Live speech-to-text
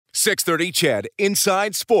630 CHED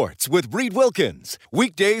Inside Sports with Reed Wilkins.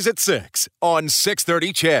 Weekdays at 6 on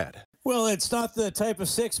 630 CHED. Well, it's not the type of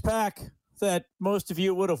six-pack that most of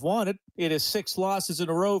you would have wanted. It is 6 losses in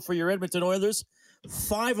a row for your Edmonton Oilers,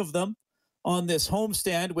 5 of them on this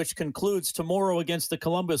homestand, which concludes tomorrow against the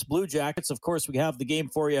Columbus Blue Jackets. Of course, we have the game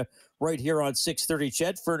for you right here on 630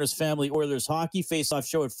 CHED. Furnace Family Oilers Hockey face-off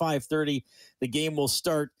show at 5:30. The game will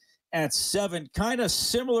start at 7. Kind of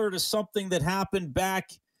similar to something that happened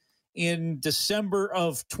back in December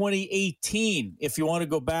of 2018, if you want to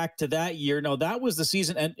go back to that year. Now, that was the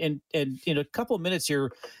season, and in a couple of minutes here,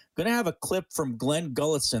 going to have a clip from Glenn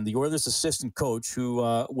Gulutzan, the Oilers assistant coach, who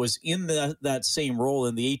was in that same role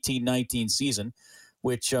in the 18-19 season,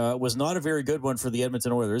 which was not a very good one for the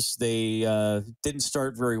Edmonton Oilers. They didn't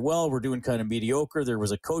start very well. We're doing kind of mediocre. There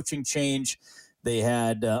was a coaching change. They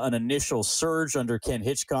had an initial surge under Ken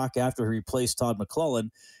Hitchcock after he replaced Todd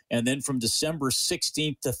McClellan. And then from December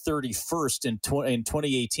 16th to 31st in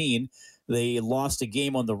 2018, they lost a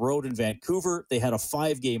game on the road in Vancouver. They had a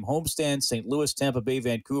 5-game homestand: St. Louis, Tampa Bay,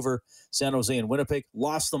 Vancouver, San Jose, and Winnipeg.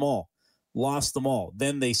 Lost them all.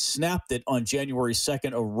 Then they snapped it on January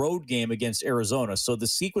 2nd, a road game against Arizona. So the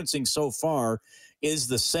sequencing so far is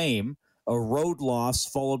the same: a road loss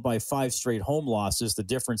followed by 5 straight home losses. The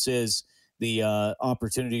difference is the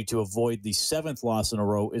opportunity to avoid the 7th loss in a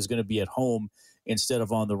row is going to be at home instead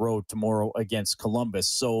of on the road tomorrow against Columbus.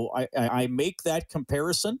 So I make that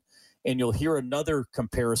comparison, and you'll hear another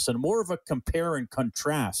comparison, more of a compare and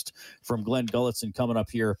contrast from Glenn Gulutzan coming up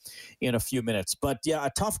here in a few minutes. But yeah, a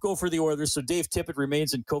tough go for the Oilers. So Dave Tippett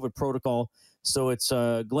remains in COVID protocol. So it's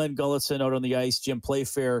Glenn Gulutzan out on the ice, Jim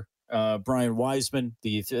Playfair, Brian Wiseman,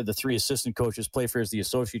 the 3 assistant coaches. Playfair is the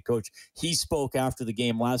associate coach. He spoke after the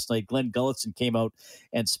game last night. Glenn Gulutzan came out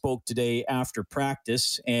and spoke today after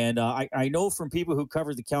practice. And I know from people who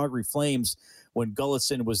covered the Calgary Flames, when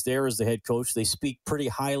Gulutzan was there as the head coach, they speak pretty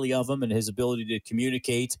highly of him and his ability to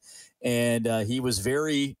communicate. And he was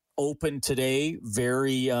very open today,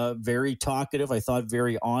 very talkative. I thought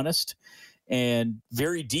very honest and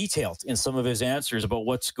very detailed in some of his answers about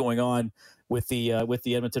what's going on with the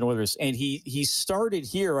Edmonton Oilers. And he started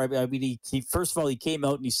here. I mean, he first of all, he came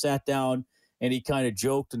out and he sat down and he kind of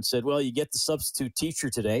joked and said, well, you get the substitute teacher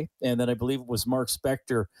today. And then I believe it was Mark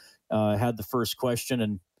Spector had the first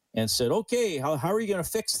question and said, okay, how are you going to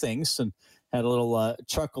fix things? And had a little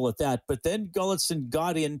chuckle at that. But then Gulutzan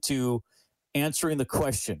got into answering the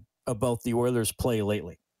question about the Oilers' play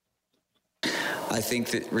lately. I think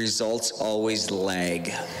that results always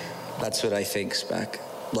lag. That's what I think, Spec.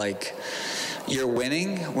 Like, you're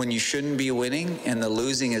winning when you shouldn't be winning, and the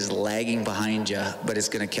losing is lagging behind you, but it's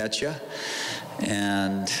going to catch you.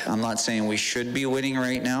 And I'm not saying we should be winning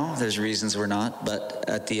right now. There's reasons we're not. But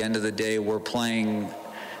at the end of the day, we're playing.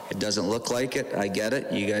 It doesn't look like it. I get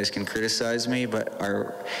it. You guys can criticize me, but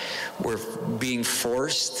we're being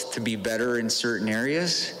forced to be better in certain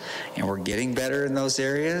areas, and we're getting better in those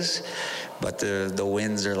areas. But the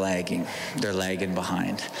wins are lagging. They're lagging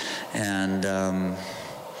behind. And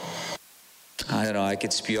I don't know, I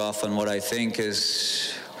could spew off on what I think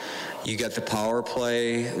is you got the power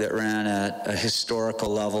play that ran at a historical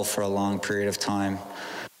level for a long period of time.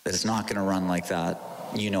 It's not going to run like that.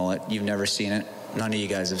 You know it. You've never seen it. None of you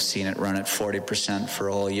guys have seen it run at 40% for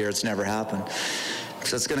a whole year. It's never happened.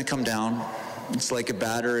 So it's going to come down. It's like a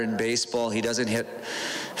batter in baseball. He doesn't hit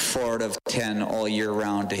 4 out of 10 all year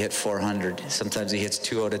round to hit 400. Sometimes he hits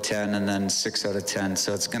 2 out of 10 and then 6 out of 10.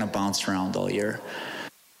 So it's going to bounce around all year.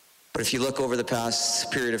 But if you look over the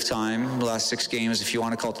past period of time, the last 6 games, if you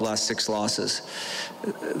want to call it the last 6 losses,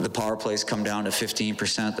 the power plays come down to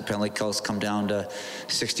 15%. The penalty kills come down to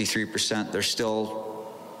 63%. They're still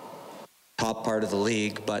top part of the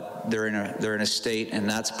league, but they're in a state, and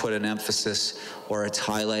that's put an emphasis, or it's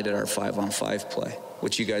highlighted our 5-on-5 play,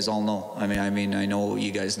 which you guys all know. I mean, I know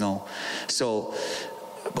you guys know. So,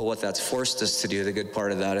 but what that's forced us to do, the good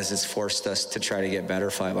part of that is it's forced us to try to get better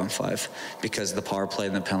 5-on-5, because the power play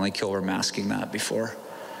and the penalty kill were masking that before.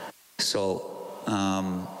 So,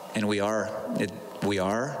 and we are.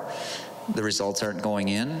 The results aren't going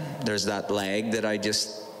in. There's that lag that I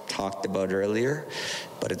just talked about earlier,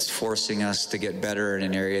 but it's forcing us to get better in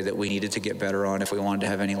an area that we needed to get better on if we wanted to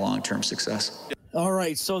have any long-term success. All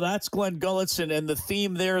right, so that's Glenn Gulutzan, and the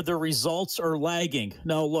theme there, the results are lagging.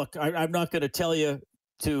 Now, look, I'm not going to tell you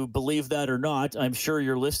to believe that or not. I'm sure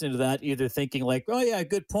you're listening to that either thinking like, oh, yeah,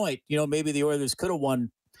 good point. You know, maybe the Oilers could have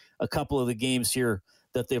won a couple of the games here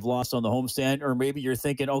that they've lost on the homestand, or maybe you're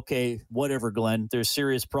thinking, okay, whatever, Glenn, there's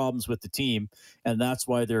serious problems with the team, and that's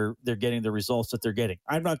why they're getting the results that they're getting.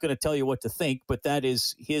 I'm not going to tell you what to think, but that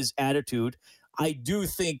is his attitude. I do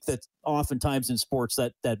think that oftentimes in sports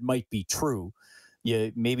that might be true.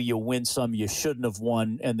 Maybe you win some you shouldn't have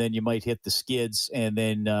won, and then you might hit the skids, and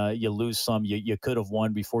then you lose some you could have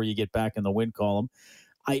won before you get back in the win column.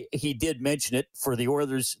 He did mention it for the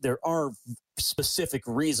Oilers. There are specific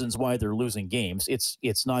reasons why they're losing games.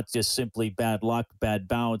 It's not just simply bad luck, bad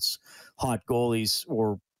bounce, hot goalies,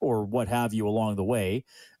 or what have you along the way.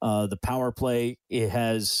 The power play, it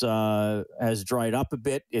has dried up a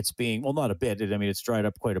bit. It's being, well, not a bit. It's dried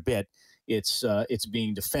up quite a bit. It's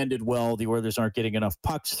being defended well. The Oilers aren't getting enough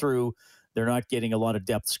pucks through. They're not getting a lot of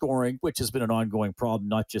depth scoring, which has been an ongoing problem,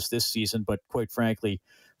 not just this season, but quite frankly,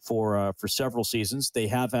 for several seasons. They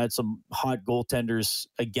have had some hot goaltenders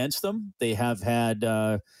against them. They have had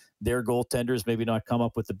their goaltenders maybe not come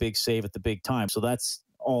up with the big save at the big time. So that's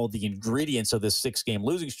all the ingredients of this 6-game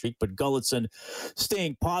losing streak. But Gulutzon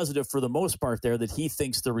staying positive for the most part there, that he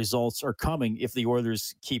thinks the results are coming if the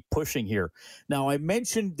Oilers keep pushing here. Now, I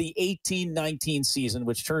mentioned the 18-19 season,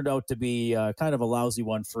 which turned out to be kind of a lousy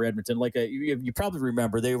one for Edmonton. You probably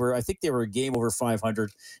remember, I think they were a game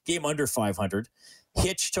under 500.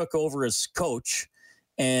 Hitch took over as coach,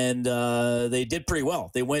 and they did pretty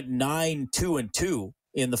well. They went 9-2-2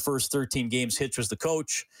 in the first 13 games. Hitch was the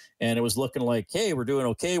coach, and it was looking like, hey, we're doing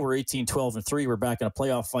okay. We're 18-12-3. We're back in a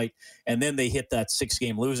playoff fight. And then they hit that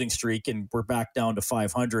 6-game losing streak, and we're back down to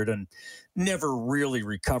 500 and never really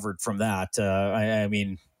recovered from that.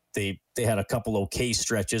 They had a couple okay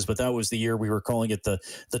stretches, but that was the year we were calling it the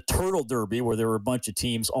Turtle Derby, where there were a bunch of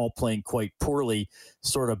teams all playing quite poorly,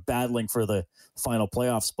 sort of battling for the final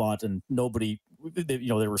playoff spot, and nobody,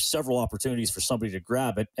 there were several opportunities for somebody to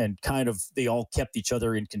grab it, and kind of they all kept each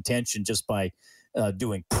other in contention just by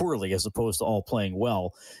doing poorly as opposed to all playing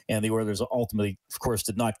well. And the Oilers ultimately, of course,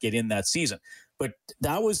 did not get in that season. But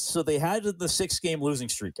that was, so they had the 6-game losing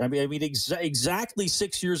streak. Exactly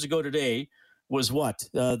 6 years ago today was what?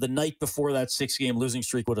 The night before that 6-game losing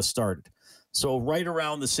streak would have started. So right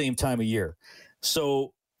around the same time of year.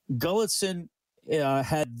 So Gulutzon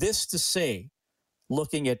had this to say,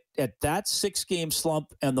 looking at that 6-game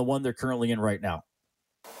slump and the one they're currently in right now.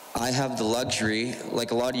 I have the luxury,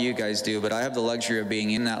 like a lot of you guys do, but I have the luxury of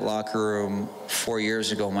being in that locker room 4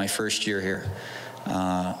 years ago, my first year here.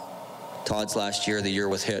 Todd's last year, the year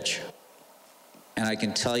with Hitch. And I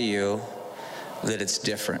can tell you that it's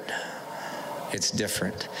different. It's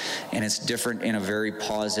different. And it's different in a very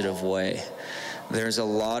positive way. There's a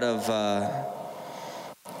lot of, I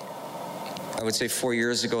would say 4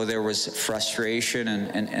 years ago, there was frustration,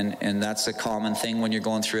 and that's a common thing when you're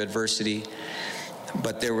going through adversity.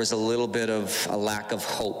 But there was a little bit of a lack of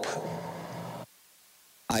hope.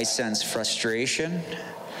 I sense frustration,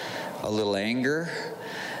 a little anger,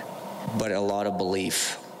 but a lot of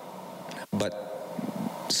belief.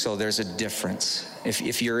 So there's a difference.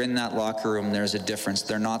 If you're in that locker room, there's a difference.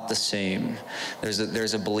 They're not the same.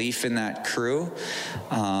 There's a belief in that crew.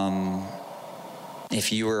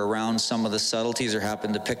 If you were around some of the subtleties or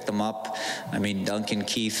happened to pick them up, Duncan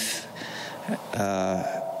Keith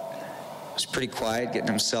was pretty quiet getting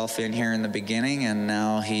himself in here in the beginning, and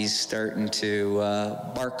now he's starting to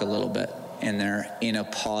bark a little bit in there in a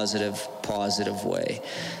positive way.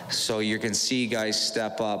 So you can see guys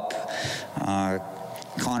step up.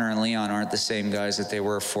 Connor and Leon aren't the same guys that they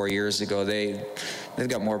were 4 years ago. They've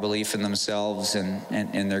got more belief in themselves and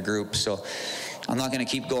in their group. So I'm not going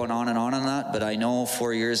to keep going on that, but I know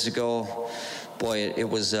 4 years ago, boy,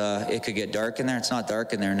 it could get dark in there. It's not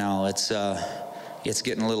dark in there now. It's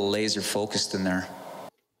getting a little laser focused in there.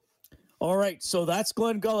 All right, so that's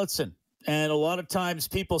Glen Gulutzon. And a lot of times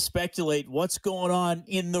people speculate what's going on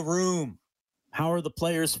in the room. How are the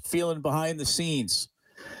players feeling behind the scenes?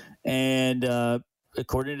 And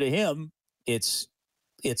according to him, it's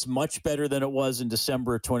much better than it was in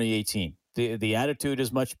December of 2018. The attitude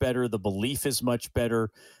is much better. The belief is much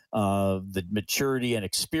better. The maturity and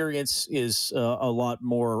experience is a lot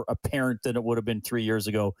more apparent than it would have been 3 years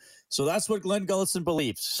ago. So that's what Glen Gulutzon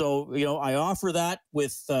believes. So, I offer that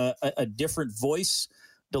with a different voice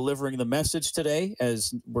delivering the message today,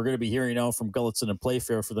 as we're going to be hearing now from Gulutzon and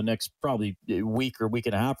Playfair for the next probably week or week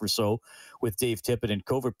and a half or so with Dave Tippett and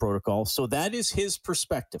COVID protocol. So that is his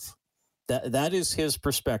perspective. That is his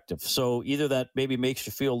perspective. So either that maybe makes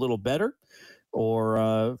you feel a little better,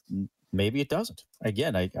 or maybe it doesn't.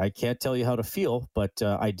 Again, I can't tell you how to feel, but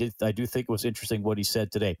I do think it was interesting what he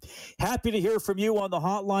said today. Happy to hear from you on the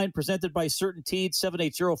hotline presented by CertainTeed,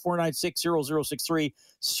 780-496-0063.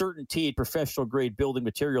 CertainTeed, professional grade building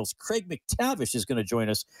materials. Craig McTavish is going to join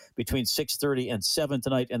us between 6:30 and 7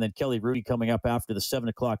 tonight, and then Kelly Rudy coming up after the 7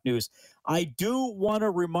 o'clock news. I do want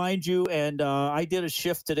to remind you, and I did a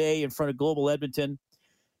shift today in front of Global Edmonton.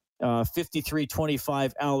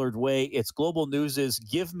 5325 Allard Way. It's Global News'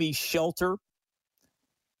 Give Me Shelter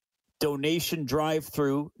donation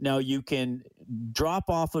drive-through. Now you can drop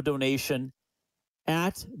off a donation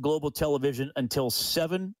at Global Television until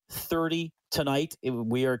 7:30 tonight.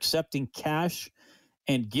 We are accepting cash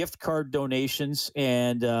and gift card donations,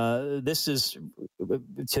 and this is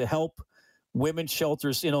to help women's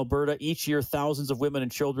shelters in Alberta. Each year, thousands of women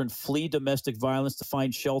and children flee domestic violence to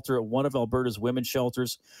find shelter at one of Alberta's women's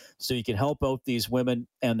shelters. So you can help out these women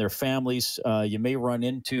and their families. You may run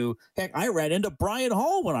into, heck, I ran into Brian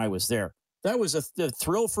Hall when I was there. That was a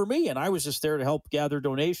thrill for me, and I was just there to help gather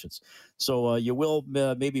donations. So you will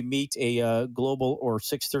maybe meet a Global or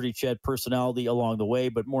 630 CHED personality along the way,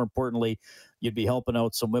 but more importantly, you'd be helping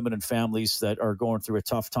out some women and families that are going through a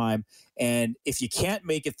tough time. And if you can't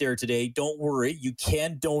make it there today, don't worry. You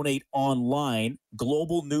can donate online,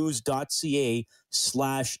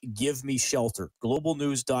 globalnews.ca/give-me-shelter.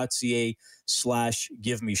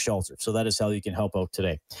 globalnews.ca/give-me-shelter. So that is how you can help out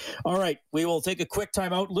today. All right, we will take a quick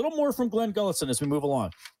time out. A little more from Glenn Gulutzan as we move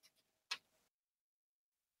along.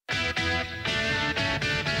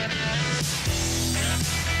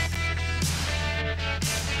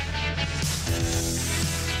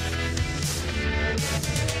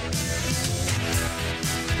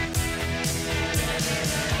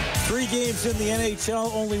 3 games in the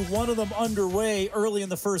NHL, only one of them underway. Early in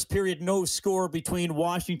the first period, no score between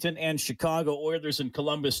Washington and Chicago. Oilers and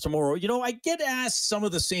Columbus tomorrow. You know, I get asked some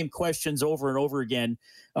of the same questions over and over again.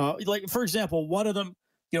 Like, for example, one of them,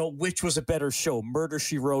 you know, which was a better show, Murder,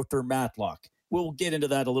 She Wrote or Matlock? We'll get into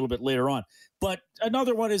that a little bit later on. But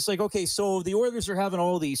another one is like, okay, so the Oilers are having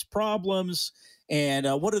all these problems, and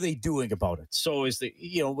what are they doing about it? So is the,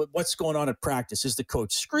 you know, what's going on at practice? Is the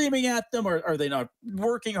coach screaming at them? Or are they not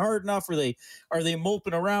working hard enough? Are they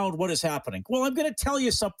moping around? What is happening? Well, I'm going to tell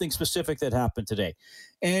you something specific that happened today.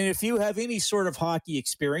 And if you have any sort of hockey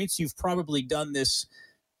experience, you've probably done this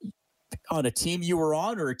on a team you were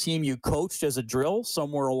on or a team you coached as a drill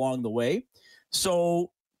somewhere along the way.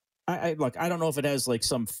 So I don't know if it has like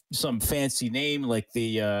some fancy name like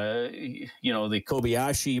the the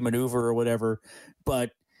Kobayashi maneuver or whatever,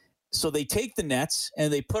 but so they take the nets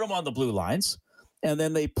and they put them on the blue lines, and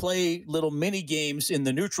then they play little mini games in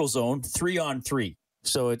the neutral zone 3-on-3.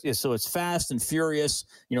 So it's fast and furious.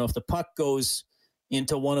 You know, if the puck goes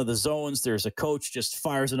into one of the zones, there's a coach just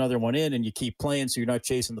fires another one in, and you keep playing so you're not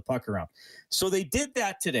chasing the puck around. So they did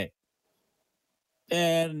that today,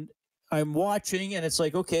 and I'm watching, and it's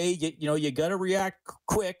like, okay, you got to react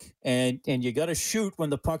quick, and you got to shoot when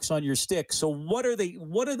the puck's on your stick. So what are they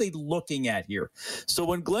looking at here? So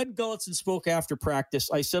when Glenn Gulutzan spoke after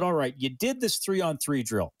practice, I said, all right, you did this 3-on-3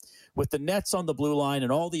 drill with the nets on the blue line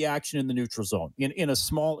and all the action in the neutral zone in a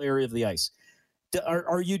small area of the ice.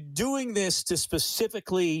 Are you doing this to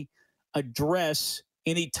specifically address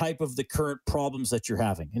any type of the current problems that you're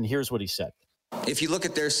having? And here's what he said. If you look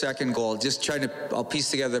at their second goal, I'll piece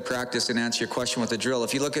together the practice and answer your question with the drill.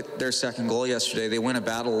 If you look at their second goal yesterday, they win a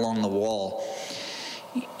battle along the wall,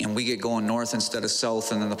 and we get going north instead of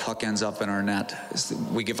south, and then the puck ends up in our net.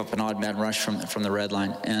 We give up an odd man rush from the red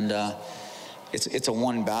line, and it's a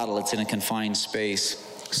one battle. It's in a confined space.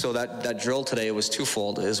 So that drill today was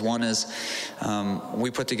twofold. One is we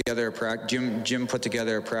put together a practice. Jim put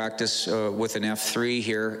together a practice with an F3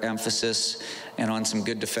 here, emphasis, and on some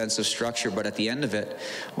good defensive structure. But at the end of it,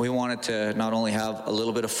 we wanted to not only have a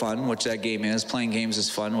little bit of fun, which that game is. Playing games is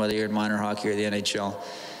fun, whether you're in minor hockey or the NHL,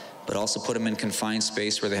 but also put them in confined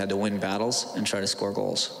space where they had to win battles and try to score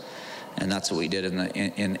goals. And that's what we did in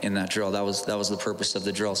that drill. That was the purpose of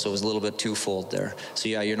the drill. So it was a little bit twofold there. So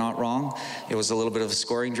yeah, you're not wrong. It was a little bit of a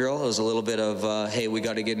scoring drill. It was a little bit of hey, we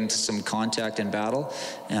got to get into some contact and battle,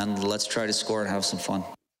 and let's try to score and have some fun.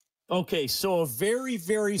 Okay, so a very,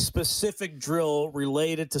 very specific drill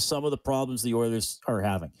related to some of the problems the Oilers are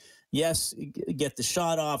having. Yes, get the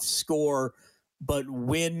shot off, score, but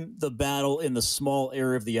win the battle in the small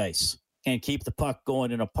area of the ice and keep the puck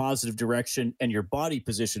going in a positive direction and your body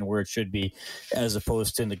position where it should be, as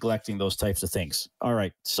opposed to neglecting those types of things. All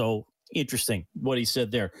right, so interesting what he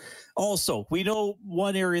said there. Also, we know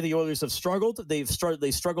one area the Oilers have struggled. They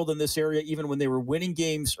struggled in this area even when they were winning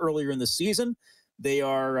games earlier in the season. They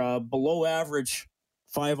are below average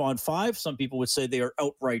 5-on-5. Some people would say they are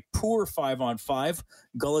outright poor 5-on-5.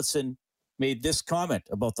 Gulutzan made this comment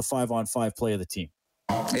about the 5-on-5 play of the team.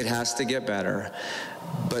 It has to get better,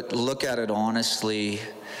 but look at it honestly.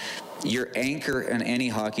 Your anchor in any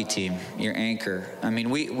hockey team, your anchor. I mean,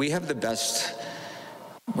 we have the best,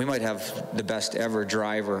 we might have the best ever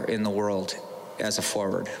driver in the world as a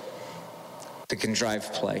forward that can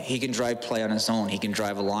drive play. He can drive play on his own. He can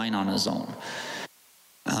drive a line on his own.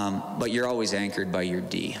 but you're always anchored by your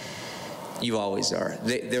D. You always are.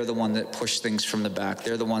 They're the one that push things from the back.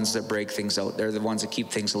 They're the ones that break things out. They're the ones that keep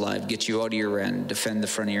things alive, get you out of your end, defend the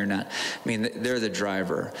front of your net. I mean, they're the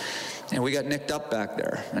driver. And we got nicked up back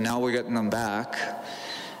there, and now we're getting them back,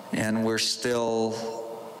 and we're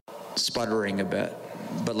still sputtering a bit.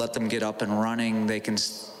 But let them get up and running. They can,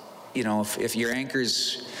 if your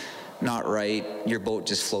anchor's not right, your boat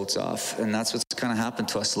just floats off. And that's what's kind of happened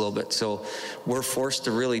to us a little bit. So we're forced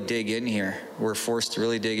to really dig in here. We're forced to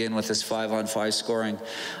really dig in with this 5-on-5 scoring.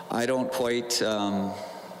 I don't quite...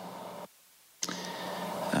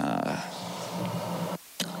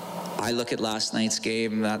 I look at last night's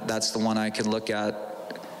game. That's the one I can look at.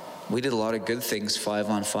 We did a lot of good things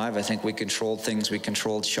 5-on-5. I think we controlled things. We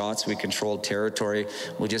controlled shots. We controlled territory.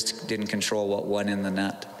 We just didn't control what went in the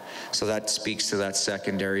net. So that speaks to that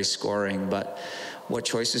secondary scoring. But what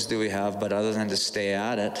choices do we have but other than to stay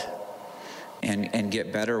at it and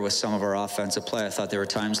get better with some of our offensive play? I thought there were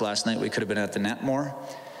times last night we could have been at the net more.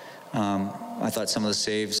 I thought some of the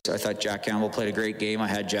saves, I thought Jack Campbell played a great game. I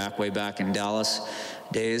had Jack way back in Dallas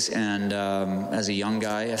days, and as a young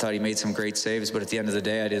guy, I thought he made some great saves, but at the end of the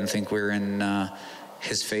day, I didn't think we were in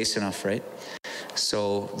his face enough, right?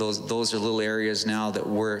 So those are little areas now that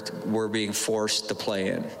we're being forced to play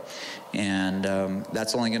in, and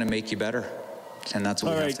that's only going to make you better, and that's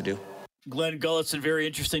what we have to do. Glenn Gulutzan, very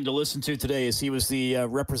interesting to listen to today, as he was the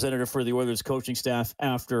representative for the Oilers coaching staff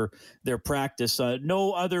after their practice.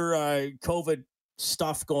 No other COVID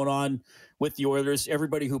stuff going on with the Oilers.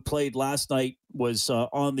 Everybody who played last night was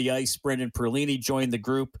on the ice. Brendan Perlini joined the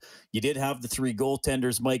group. You did have the 3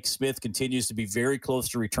 goaltenders. Mike Smith continues to be very close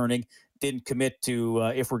to returning. Didn't commit to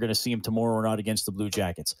if we're going to see him tomorrow or not against the Blue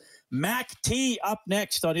Jackets. Mac T up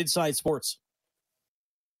next on Inside Sports.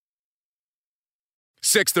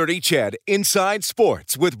 630 CHED Inside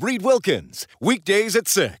Sports with Reed Wilkins. Weekdays at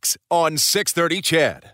 6 on 630 CHED.